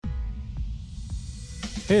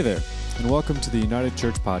Hey there, and welcome to the United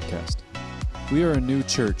Church Podcast. We are a new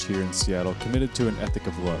church here in Seattle committed to an ethic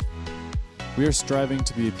of love. We are striving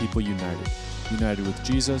to be a people united with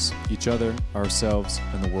Jesus, each other, ourselves,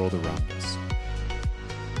 and the world around us.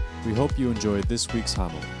 We hope you enjoyed this week's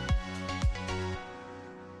homily.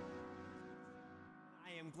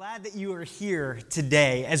 Glad that you are here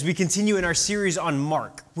today as we continue in our series on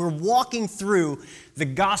Mark. We're walking through the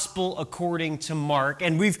gospel according to Mark,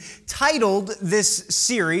 and we've titled this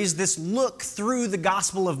series, this look through the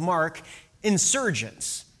gospel of Mark,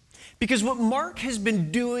 Insurgents. Because what Mark has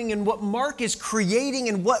been doing and what Mark is creating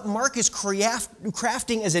and what Mark is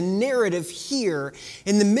crafting as a narrative here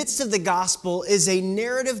in the midst of the gospel is a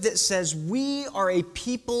narrative that says we are a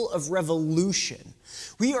people of revolution.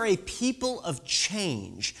 We are a people of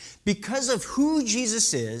change because of who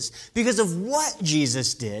Jesus is, because of what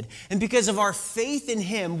Jesus did, and because of our faith in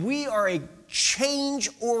Him. We are a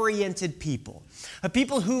change-oriented people, a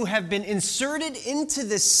people who have been inserted into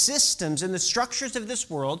the systems and the structures of this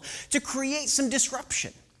world to create some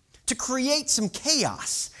disruption, to create some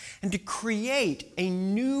chaos, and to create a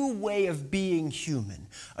new way of being human,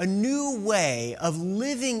 a new way of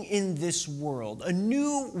living in this world, a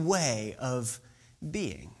new way of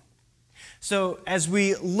being. So as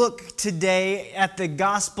we look today at the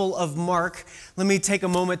Gospel of Mark, let me take a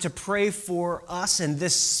moment to pray for us in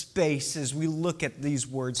this space as we look at these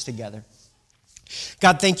words together.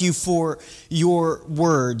 God, thank you for your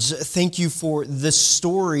words. Thank you for the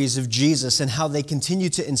stories of Jesus and how they continue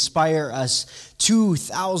to inspire us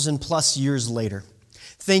 2,000 plus years later.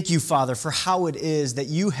 Thank you, Father, for how it is that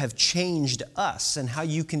you have changed us and how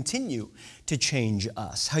you continue to change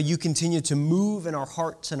us, how you continue to move in our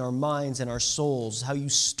hearts and our minds and our souls, how you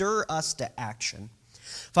stir us to action.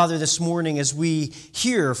 Father, this morning as we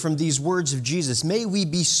hear from these words of Jesus, may we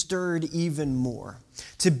be stirred even more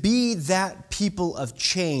to be that people of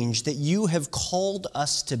change that you have called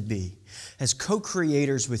us to be as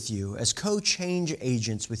co-creators with you, as co-change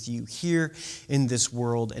agents with you here in this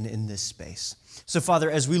world and in this space. So, Father,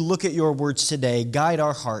 as we look at your words today, guide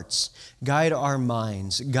our hearts, guide our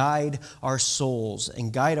minds, guide our souls,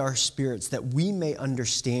 and guide our spirits that we may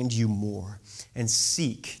understand you more and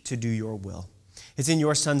seek to do your will. It's in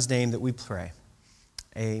your Son's name that we pray.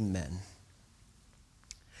 Amen.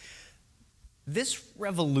 This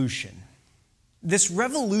revolution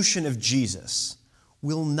of Jesus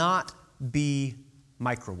will not be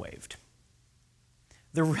microwaved.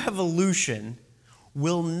 The revolution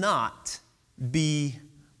will not be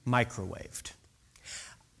microwaved.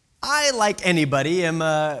 I, like anybody, am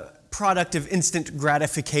a product of instant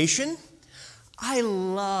gratification. I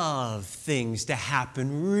love things to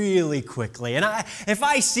happen really quickly. And if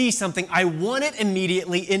I see something, I want it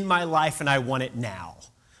immediately in my life and I want it now.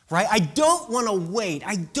 Right? I don't want to wait.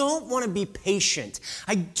 I don't want to be patient.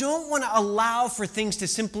 I don't want to allow for things to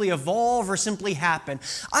simply evolve or simply happen.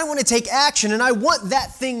 I want to take action and I want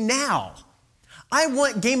that thing now. I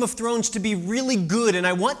want Game of Thrones to be really good and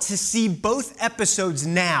I want to see both episodes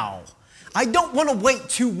now. I don't want to wait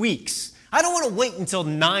 2 weeks. I don't want to wait until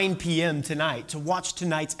 9 p.m. tonight to watch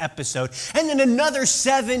tonight's episode and then another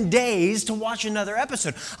 7 days to watch another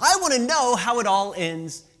episode. I want to know how it all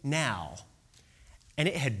ends now. And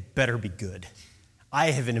it had better be good.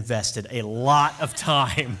 I have invested a lot of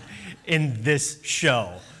time in this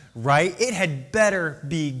show, right? It had better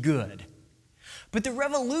be good. But the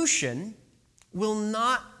revolution will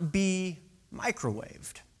not be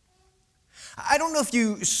microwaved. I don't know if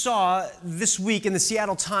you saw this week in the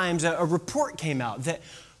Seattle Times, a report came out that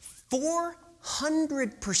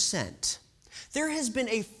 400%, there has been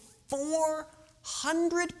a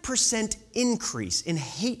 400% increase in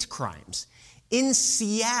hate crimes in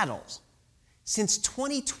Seattle since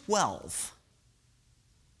 2012.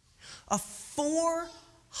 A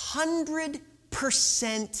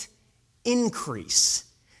 400% increase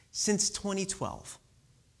since 2012.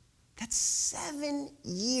 That's 7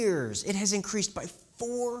 years. It has increased by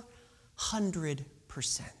 400%.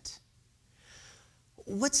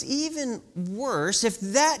 What's even worse, if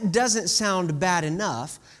that doesn't sound bad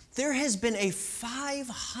enough, there has been a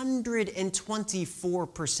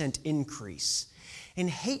 524% increase in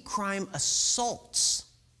hate crime assaults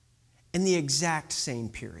in the exact same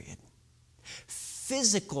period.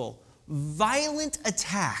 Physical, violent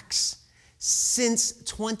attacks since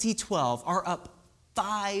 2012 are up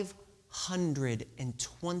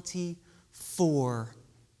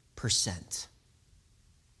 524%.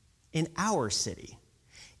 In our city,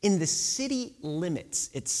 in the city limits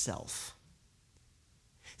itself.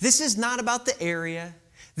 This is not about the area.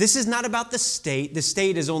 This is not about the state. The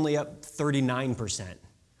state is only up 39%.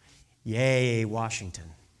 Yay,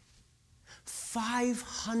 Washington.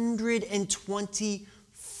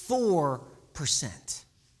 524%.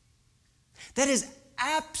 That is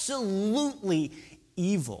absolutely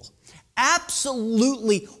evil,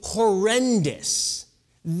 absolutely horrendous.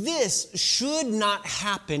 This should not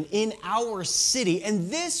happen in our city,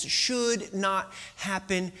 and this should not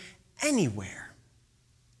happen anywhere.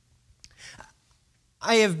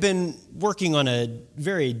 I have been working on a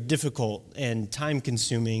very difficult and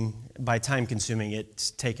time-consuming, by time-consuming it's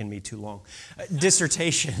taken me too long,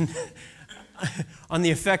 dissertation on the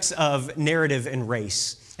effects of narrative and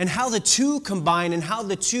race, and how the two combine and how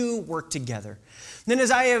the two work together. Then as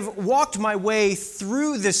I have walked my way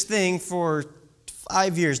through this thing for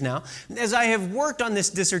 5 years now, as I have worked on this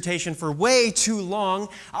dissertation for way too long,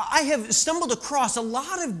 I have stumbled across a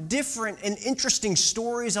lot of different and interesting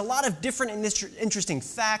stories, a lot of different and interesting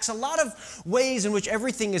facts, a lot of ways in which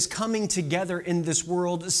everything is coming together in this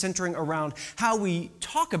world, centering around how we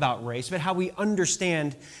talk about race, but how we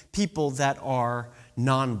understand people that are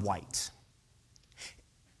non-white.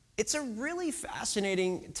 It's a really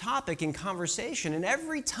fascinating topic in conversation, and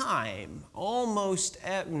every time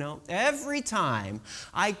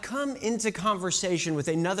I come into conversation with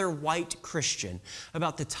another white Christian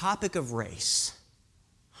about the topic of race,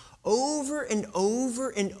 over and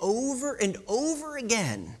over and over and over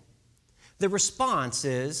again, the response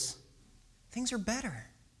is, things are better.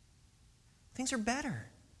 Things are better.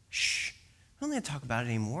 Shh, we don't need to talk about it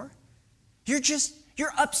anymore. You're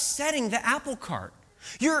upsetting the apple cart.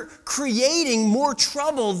 You're creating more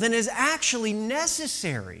trouble than is actually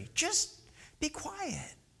necessary. Just be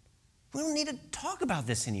quiet. We don't need to talk about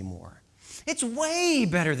this anymore. It's way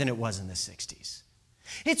better than it was in the 60s.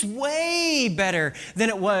 It's way better than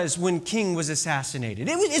it was when King was assassinated.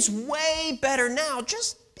 It's way better now.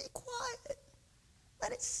 Just be quiet.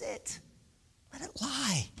 Let it sit. Let it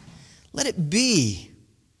lie. Let it be.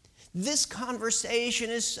 This conversation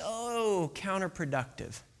is so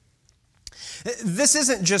counterproductive. This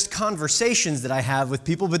isn't just conversations that I have with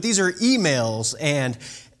people, but these are emails and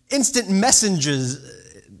instant messages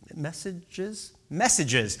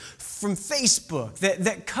from Facebook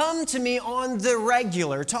that come to me on the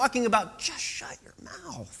regular, talking about just shut your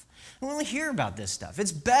mouth. I want to hear about this stuff.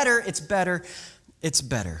 It's better, it's better, it's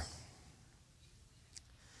better.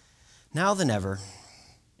 Now than ever,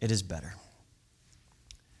 it is better.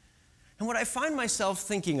 And what I find myself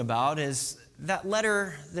thinking about is that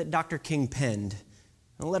letter that Dr. King penned,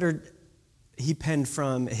 the letter he penned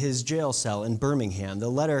from his jail cell in Birmingham, the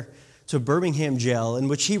letter to Birmingham jail in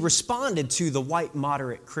which he responded to the white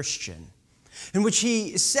moderate Christian, in which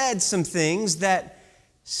he said some things that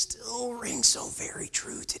still ring so very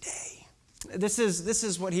true today. This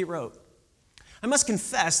is what he wrote. I must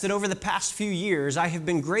confess that over the past few years, I have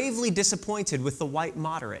been gravely disappointed with the white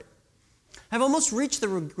moderate. I've almost reached the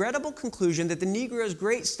regrettable conclusion that the Negro's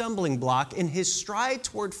great stumbling block in his stride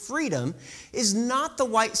toward freedom is not the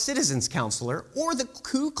white citizens counselor or the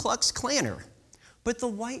Ku Klux Klanner, but the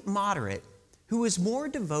white moderate who is more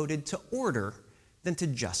devoted to order than to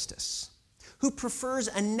justice, who prefers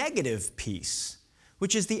a negative peace,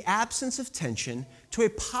 which is the absence of tension, to a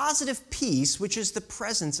positive peace, which is the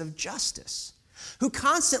presence of justice, who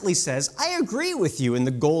constantly says, I agree with you in the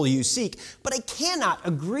goal you seek, but I cannot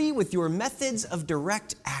agree with your methods of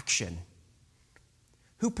direct action,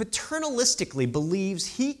 who paternalistically believes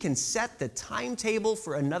he can set the timetable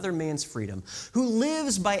for another man's freedom, who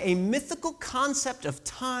lives by a mythical concept of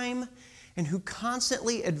time, and who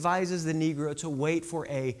constantly advises the Negro to wait for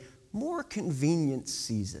a more convenient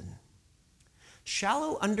season.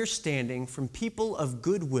 Shallow understanding from people of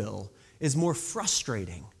goodwill is more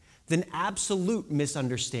frustrating than absolute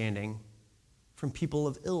misunderstanding from people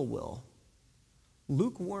of ill will.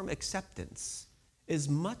 Lukewarm acceptance is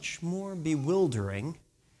much more bewildering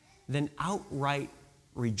than outright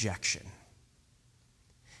rejection.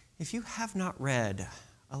 If you have not read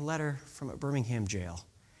a letter from a Birmingham jail,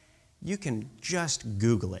 you can just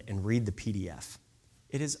Google it and read the PDF.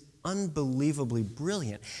 It is unbelievably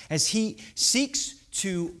brilliant as he seeks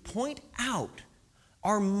to point out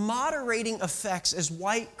our moderating effects as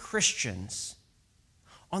white Christians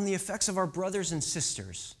on the effects of our brothers and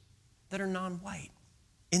sisters that are non-white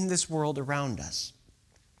in this world around us.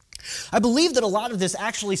 I believe that a lot of this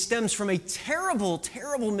actually stems from a terrible,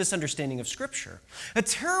 terrible misunderstanding of Scripture, a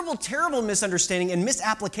terrible, terrible misunderstanding and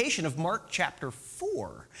misapplication of Mark chapter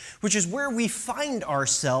 4, which is where we find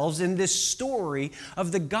ourselves in this story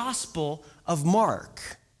of the Gospel of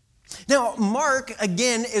Mark. Now, Mark,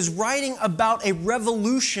 again, is writing about a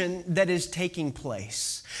revolution that is taking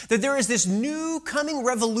place. That there is this new coming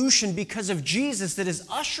revolution because of Jesus that is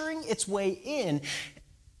ushering its way in.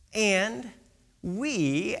 And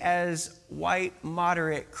we, as white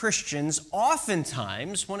moderate Christians,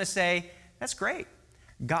 oftentimes want to say, that's great.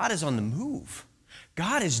 God is on the move.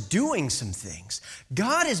 God is doing some things.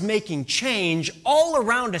 God is making change all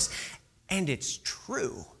around us. And it's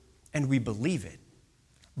true, and we believe it.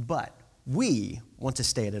 But we want to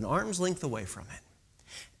stay at an arm's length away from it,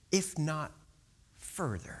 if not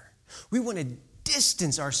further. We want to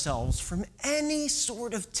distance ourselves from any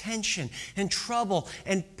sort of tension and trouble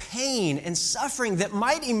and pain and suffering that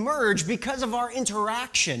might emerge because of our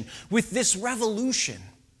interaction with this revolution.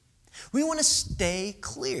 We want to stay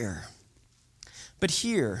clear. But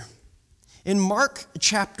here, in Mark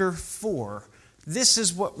chapter 4, this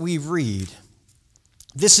is what we read.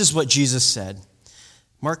 This is what Jesus said.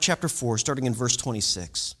 Mark chapter 4, starting in verse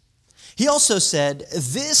 26. He also said,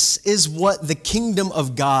 "This is what the kingdom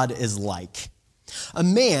of God is like. A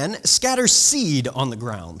man scatters seed on the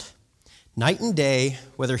ground. Night and day,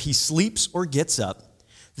 whether he sleeps or gets up,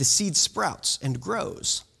 the seed sprouts and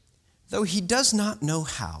grows, though he does not know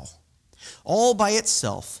how. All by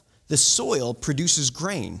itself, the soil produces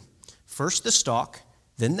grain, first the stalk,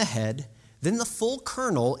 then the head, then the full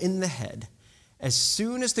kernel in the head. As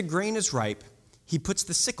soon as the grain is ripe, he puts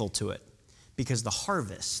the sickle to it, because the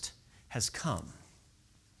harvest has come."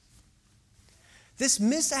 This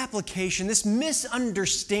misapplication, this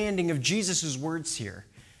misunderstanding of Jesus' words here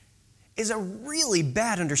is a really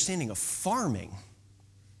bad understanding of farming.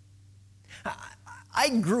 I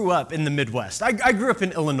grew up in the Midwest. I grew up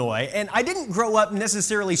in Illinois, and I didn't grow up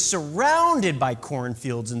necessarily surrounded by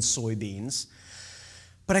cornfields and soybeans,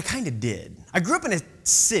 but I kind of did. I grew up in a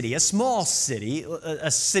city, a small city,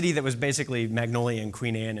 a city that was basically Magnolia and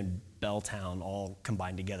Queen Anne and Belltown all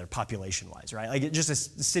combined together, population-wise, right? Like just a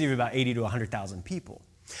city of about 80 to 100,000 people.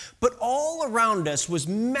 But all around us was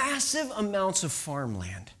massive amounts of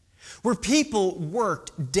farmland where people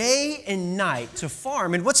worked day and night to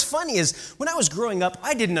farm. And what's funny is when I was growing up,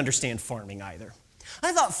 I didn't understand farming either.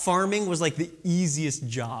 I thought farming was like the easiest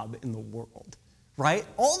job in the world, right?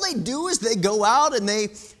 All they do is they go out and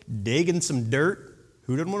they dig in some dirt.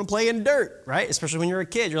 Who doesn't want to play in dirt, right? Especially when you're a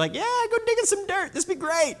kid. You're like, yeah, go dig in some dirt. This would be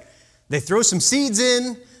great. They throw some seeds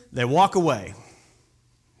in, they walk away.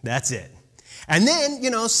 That's it. And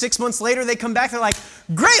then, 6 months later, they come back, they're like,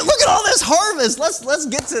 great, look at all this harvest. Let's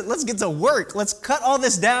get to work. Let's cut all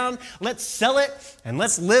this down, let's sell it, and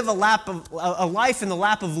let's live a life in the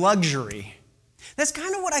lap of luxury. That's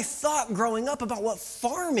kind of what I thought growing up about what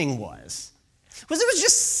farming was it was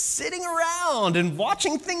just sitting around and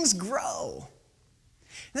watching things grow.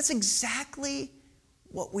 And that's exactly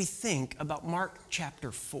what we think about Mark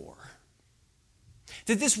chapter 4.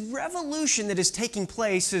 That this revolution that is taking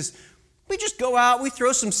place is we just go out, we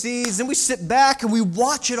throw some seeds, and we sit back and we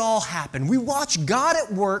watch it all happen. We watch God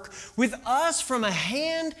at work with us from a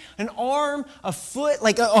hand, an arm, a foot,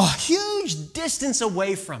 like a huge distance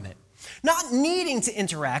away from it. Not needing to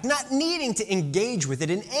interact, not needing to engage with it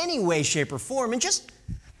in any way, shape, or form, and just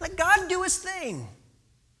let God do his thing.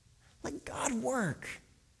 Let God work.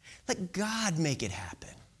 Let God make it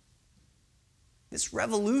happen. This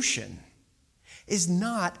revolution is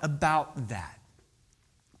not about that.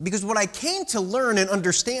 Because what I came to learn and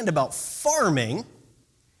understand about farming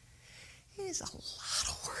is a lot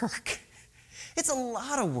of work. It's a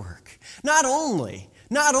lot of work. Not only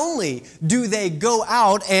do they go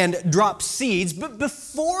out and drop seeds, but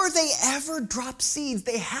before they ever drop seeds,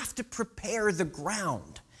 they have to prepare the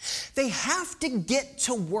ground. They have to get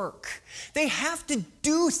to work. They have to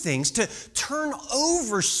do things to turn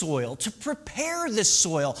over soil, to prepare the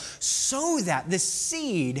soil so that the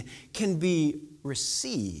seed can be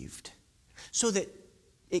received, so that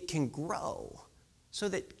it can grow, so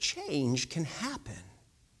that change can happen.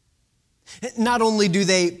 Not only do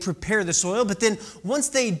they prepare the soil, but then once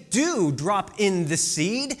they do drop in the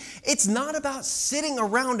seed, it's not about sitting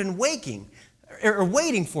around and waiting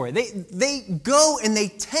for it. They go and they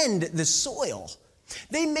tend the soil.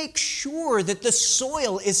 They make sure that the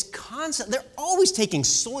soil is constant. They're always taking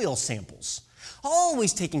soil samples.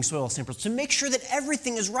 To make sure that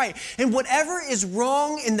everything is right. And whatever is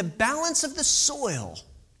wrong in the balance of the soil,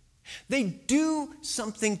 they do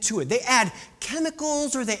something to it. They add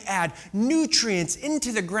chemicals or they add nutrients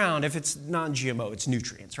into the ground. If it's non-GMO, it's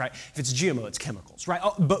nutrients, right? If it's GMO, it's chemicals, right?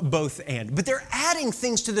 Both and. But they're adding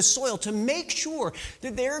things to the soil to make sure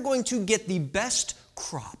that they're going to get the best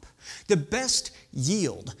crop, the best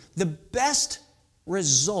yield, the best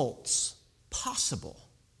results possible.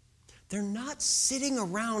 They're not sitting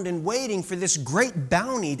around and waiting for this great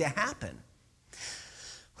bounty to happen.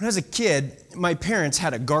 When I was a kid, my parents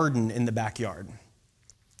had a garden in the backyard.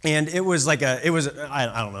 And it was I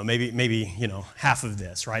don't know, maybe half of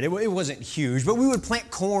this, right? It wasn't huge, but we would plant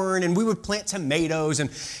corn and we would plant tomatoes and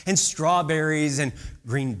strawberries and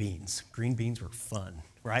green beans. Green beans were fun,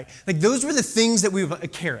 right? Like those were the things that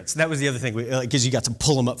carrots, that was the other thing, because you got to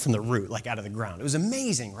pull them up from the root, like out of the ground. It was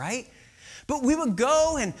amazing, right? But we would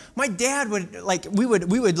go, and my dad would we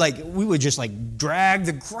would just drag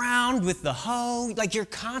the ground with the hoe. Like you're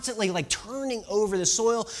constantly turning over the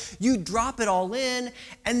soil. You drop it all in,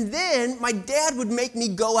 and then my dad would make me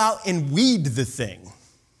go out and weed the thing.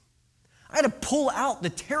 I had to pull out the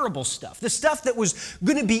terrible stuff, the stuff that was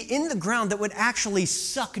going to be in the ground that would actually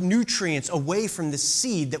suck nutrients away from the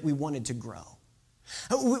seed that we wanted to grow.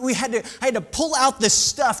 I had to pull out the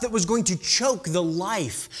stuff that was going to choke the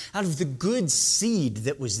life out of the good seed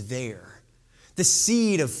that was there. The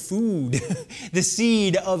seed of food, the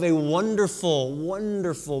seed of a wonderful,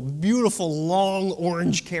 wonderful, beautiful, long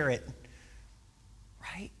orange carrot.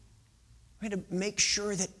 Right? We had to make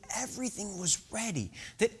sure that everything was ready,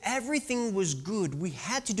 that everything was good. We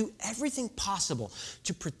had to do everything possible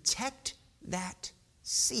to protect that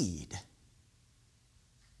seed.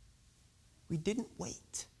 We didn't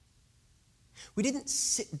wait. We didn't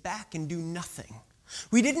sit back and do nothing.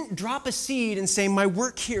 We didn't drop a seed and say, my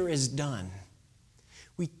work here is done.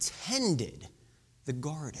 We tended the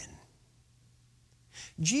garden.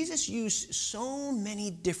 Jesus used so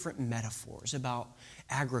many different metaphors about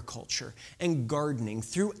agriculture and gardening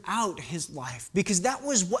throughout his life because that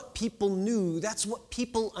was what people knew. That's what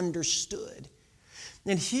people understood.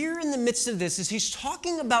 And here in the midst of this, as he's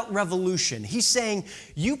talking about revolution, he's saying,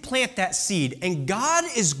 you plant that seed, and God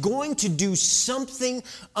is going to do something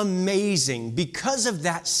amazing because of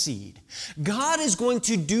that seed. God is going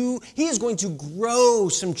to grow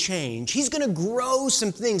some change. He's going to grow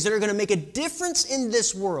some things that are going to make a difference in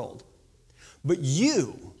this world. But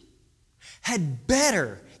you had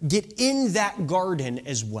better get in that garden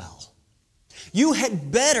as well. You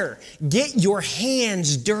had better get your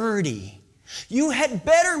hands dirty. You had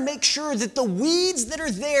better make sure that the weeds that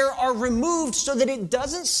are there are removed so that it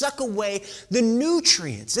doesn't suck away the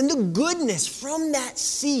nutrients and the goodness from that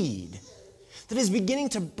seed that is beginning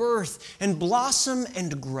to birth and blossom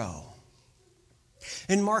and grow.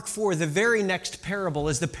 In Mark 4, the very next parable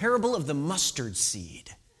is the parable of the mustard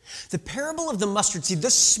seed. The parable of the mustard seed,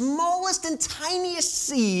 the smallest and tiniest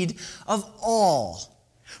seed of all.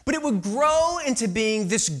 But it would grow into being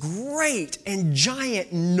this great and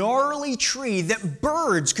giant, gnarly tree that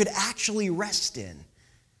birds could actually rest in,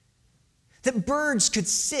 that birds could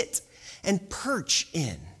sit and perch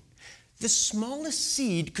in. The smallest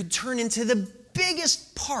seed could turn into the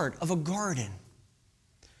biggest part of a garden.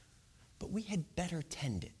 But we had better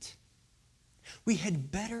tend it. We had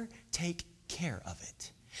better take care of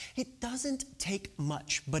it. It doesn't take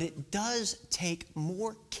much, but it does take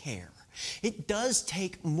more care. It does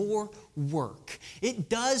take more work. It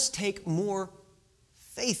does take more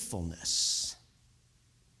faithfulness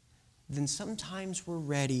than sometimes we're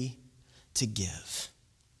ready to give.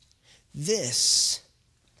 This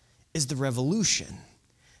is the revolution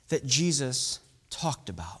that Jesus talked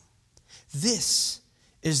about. This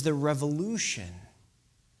is the revolution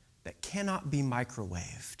that cannot be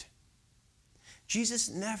microwaved. Jesus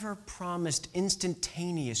never promised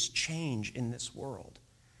instantaneous change in this world.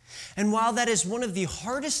 And while that is one of the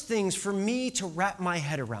hardest things for me to wrap my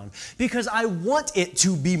head around, because I want it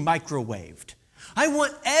to be microwaved, I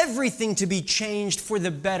want everything to be changed for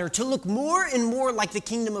the better, to look more and more like the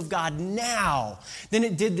kingdom of God now than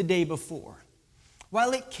it did the day before.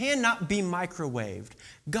 While it cannot be microwaved,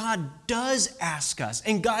 God does ask us,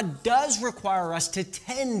 and God does require us to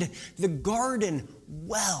tend the garden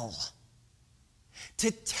well,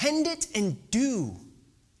 to tend it and do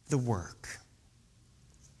the work.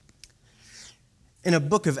 In a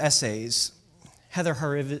book of essays, Heather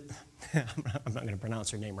I'm not going to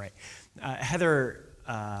pronounce her name right. Heather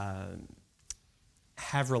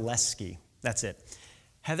Havrilesky, that's it.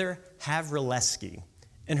 Heather Havrilesky,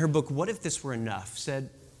 in her book, What If This Were Enough,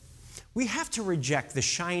 said, we have to reject the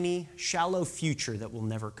shiny, shallow future that will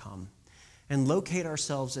never come and locate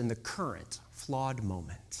ourselves in the current, flawed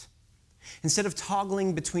moment. Instead of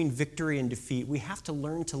toggling between victory and defeat, we have to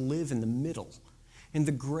learn to live in the middle, in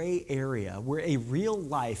the gray area where a real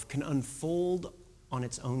life can unfold on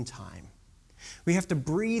its own time. We have to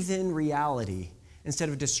breathe in reality instead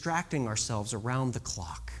of distracting ourselves around the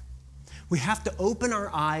clock. We have to open our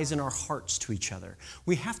eyes and our hearts to each other.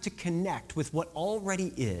 We have to connect with what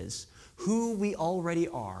already is, who we already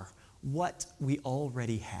are, what we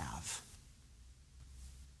already have.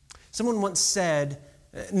 Someone once said,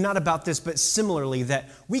 not about this, but similarly, that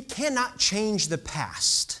we cannot change the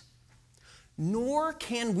past, nor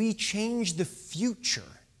can we change the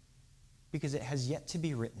future because it has yet to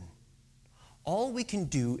be written. All we can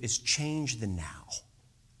do is change the now,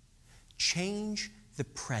 change the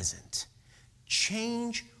present,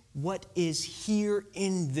 change what is here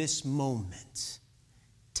in this moment.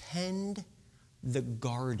 Tend the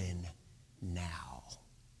garden now.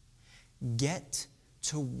 Get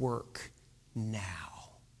to work now.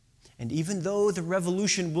 And even though the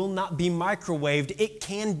revolution will not be microwaved, it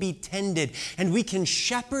can be tended, and we can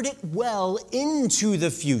shepherd it well into the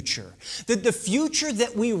future. That the future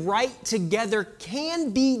that we write together can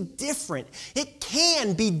be different. It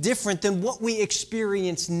can be different than what we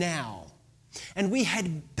experience now. And we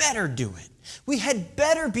had better do it. We had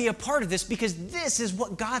better be a part of this because this is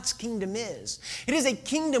what God's kingdom is. It is a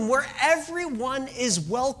kingdom where everyone is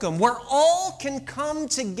welcome, where all can come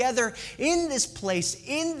together in this place,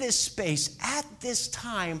 in this space, at this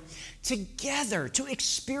time, together to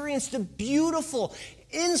experience the beautiful,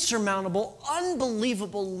 insurmountable,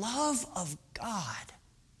 unbelievable love of God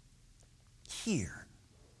here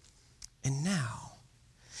and now.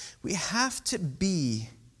 We have to be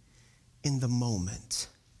in the moment.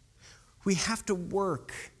 We have to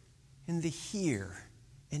work in the here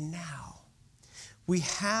and now. We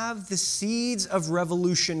have the seeds of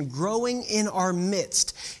revolution growing in our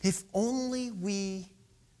midst if only we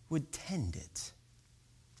would tend it.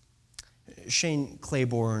 Shane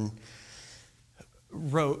Claiborne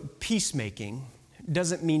wrote, "Peacemaking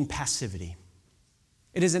doesn't mean passivity.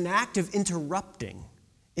 It is an act of interrupting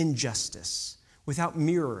injustice without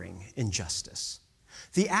mirroring injustice.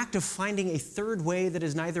 The act of finding a third way that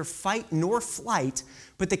is neither fight nor flight,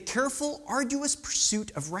 but the careful, arduous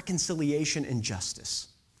pursuit of reconciliation and justice.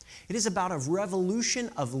 It is about a revolution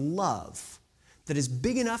of love that is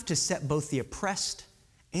big enough to set both the oppressed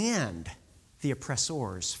and the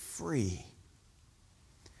oppressors free."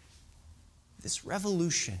 This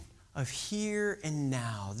revolution of here and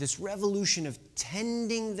now, this revolution of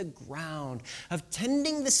tending the ground, of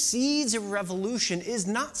tending the seeds of revolution is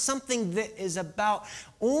not something that is about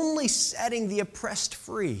only setting the oppressed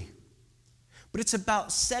free, but it's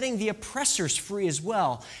about setting the oppressors free as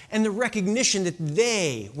well, and the recognition that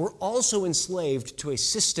they were also enslaved to a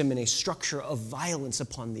system and a structure of violence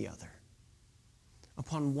upon the other,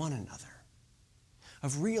 upon one another,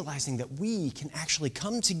 of realizing that we can actually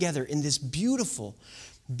come together in this beautiful,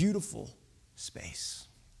 beautiful space.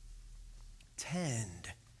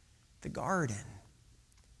 Tend the garden.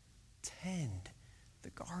 Tend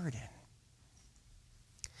the garden.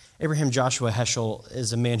 Abraham Joshua Heschel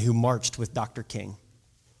is a man who marched with Dr. King.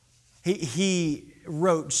 He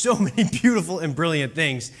wrote so many beautiful and brilliant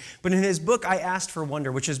things, but in his book, I Asked for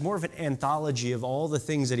Wonder, which is more of an anthology of all the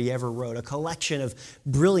things that he ever wrote, a collection of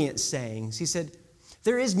brilliant sayings, he said,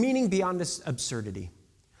 "There is meaning beyond this absurdity.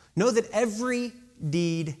 Know that every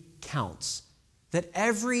deed counts, that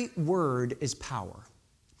every word is power.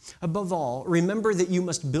 Above all, remember that you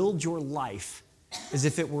must build your life as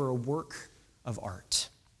if it were a work of art."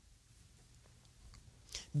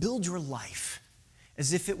 Build your life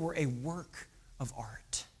as if it were a work of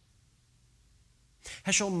art.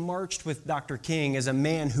 Heschel marched with Dr. King as a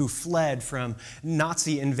man who fled from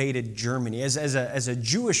Nazi-invaded Germany, as a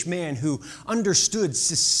Jewish man who understood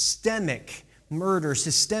systemic murder,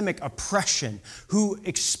 systemic oppression, who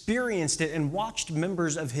experienced it and watched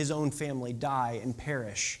members of his own family die and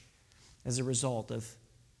perish as a result of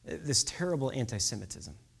this terrible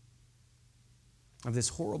anti-Semitism, of this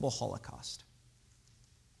horrible Holocaust.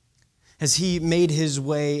 As he made his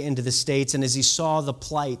way into the States and as he saw the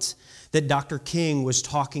plight that Dr. King was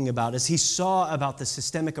talking about, as he saw about the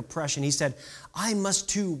systemic oppression, he said, "I must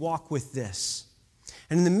too walk with this."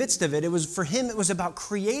 And in the midst of it, for him, it was about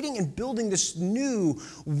creating and building this new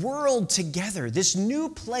world together, this new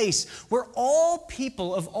place where all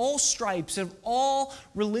people of all stripes, of all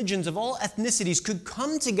religions, of all ethnicities could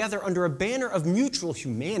come together under a banner of mutual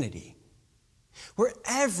humanity, where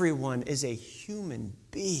everyone is a human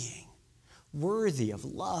being, worthy of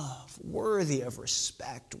love, worthy of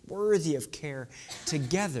respect, worthy of care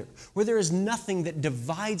together, where there is nothing that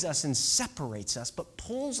divides us and separates us, but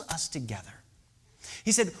pulls us together.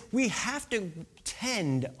 He said, we have to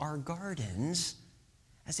tend our gardens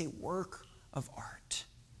as a work of art.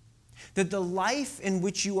 That the life in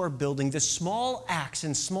which you are building, the small acts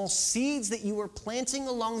and small seeds that you are planting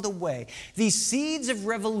along the way, these seeds of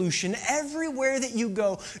revolution everywhere that you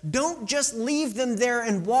go, don't just leave them there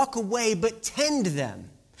and walk away, but tend them.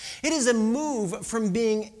 It is a move from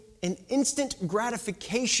being an instant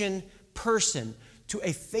gratification person to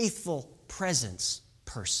a faithful presence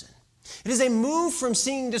person. It is a move from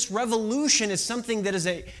seeing this revolution as something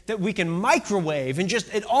that we can microwave and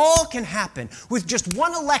just it all can happen. With just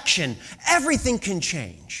one election, everything can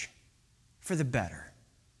change for the better.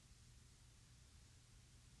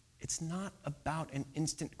 It's not about an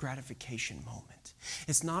instant gratification moment.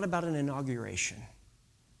 It's not about an inauguration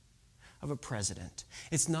of a president.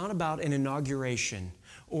 It's not about an inauguration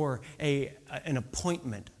or an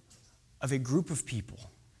appointment of a group of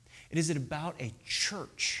people. It is about a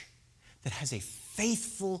church that has a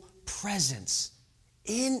faithful presence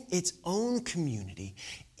in its own community,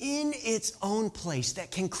 in its own place,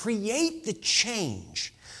 that can create the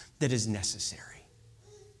change that is necessary.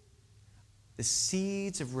 The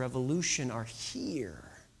seeds of revolution are here.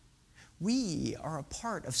 We are a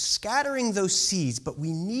part of scattering those seeds, but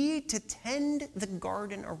we need to tend the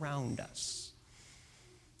garden around us.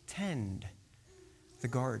 Tend the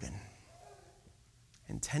garden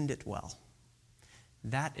and tend it well.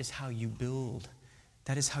 That is how you build.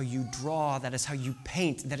 That is how you draw. That is how you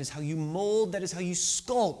paint. That is how you mold. That is how you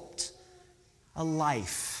sculpt a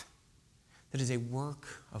life that is a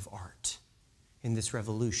work of art in this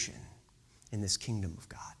revolution, in this kingdom of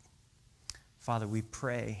God. Father, we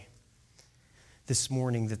pray this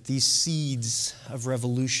morning that these seeds of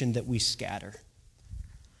revolution that we scatter,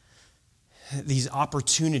 these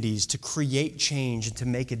opportunities to create change and to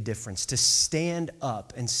make a difference, to stand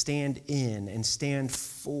up and stand in and stand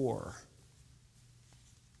for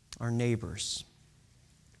our neighbors.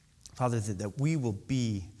 Father, that we will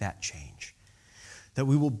be that change, that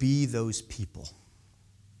we will be those people.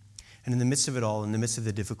 And in the midst of it all, in the midst of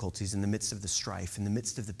the difficulties, in the midst of the strife, in the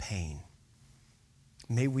midst of the pain,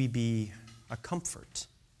 may we be a comfort.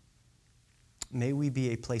 May we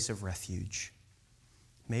be a place of refuge.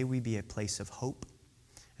 May we be a place of hope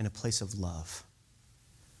and a place of love,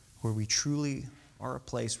 where we truly are a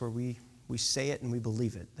place where we say it and we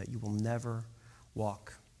believe it, that you will never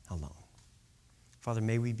walk alone. Father,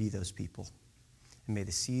 may we be those people, and may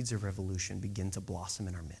the seeds of revolution begin to blossom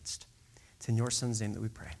in our midst. It's in your Son's name that we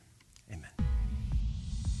pray. Amen.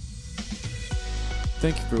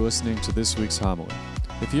 Thank you for listening to this week's homily.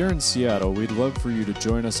 If you're in Seattle, we'd love for you to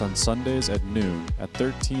join us on Sundays at noon at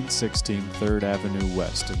 1316 3rd Avenue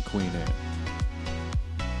West in Queen Anne.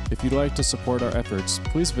 If you'd like to support our efforts,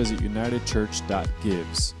 please visit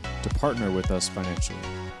unitedchurch.gives to partner with us financially.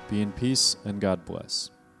 Be in peace and God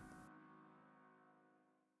bless.